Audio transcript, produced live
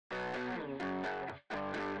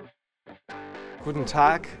Guten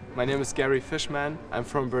Tag, my name is Garry Fischmann. I'm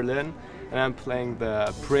from Berlin and I'm playing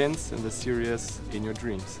the prince in the series In Your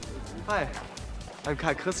Dreams. Hi, I'm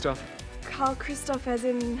Karl-Christof. Karl-Christof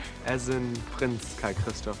As in Prinz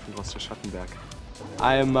Karl-Christof from Schattenberg.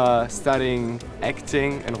 I'm studying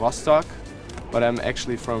acting in Rostock, but I'm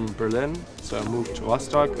actually from Berlin, so I moved to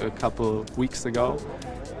Rostock a couple weeks ago.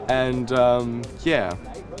 And yeah,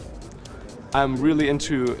 I'm really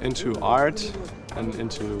into art and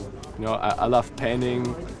into, I love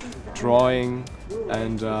painting, drawing,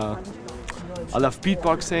 and I love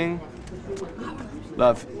beatboxing,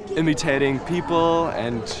 love imitating people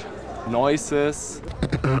and noises.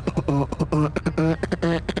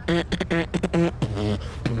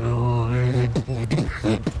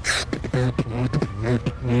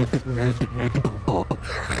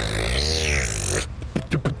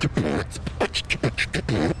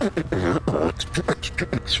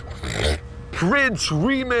 Prince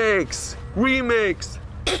remix! Remix!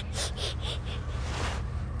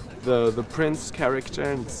 The Prince character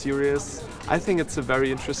in the series, I think it's a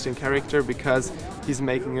very interesting character because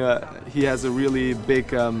he has a really big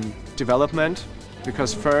development.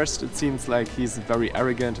 Because first it seems like he's very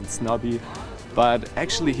arrogant and snobby, but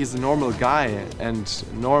actually he's a normal guy, and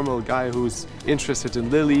normal guy who's interested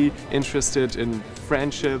in Lily, interested in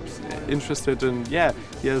friendships, interested in,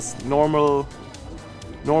 he has normal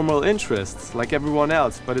interests like everyone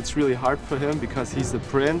else, but it's really hard for him because he's a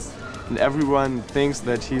prince and everyone thinks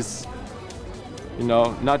that he's,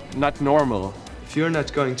 not normal. If you're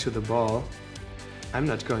not going to the ball, I'm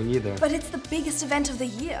not going either. But it's the biggest event of the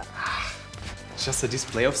year. It's just a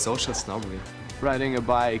display of social snobbery. Riding a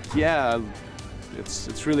bike,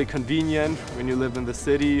 it's really convenient when you live in the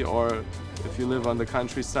city or if you live on the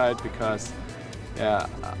countryside because,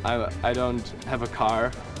 I don't have a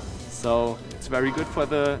car. So it's very good for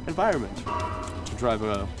the environment to drive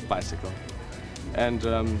a bicycle. And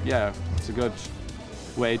it's a good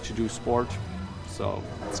way to do sport. So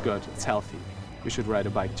it's good, it's healthy. You should ride a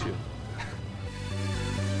bike too.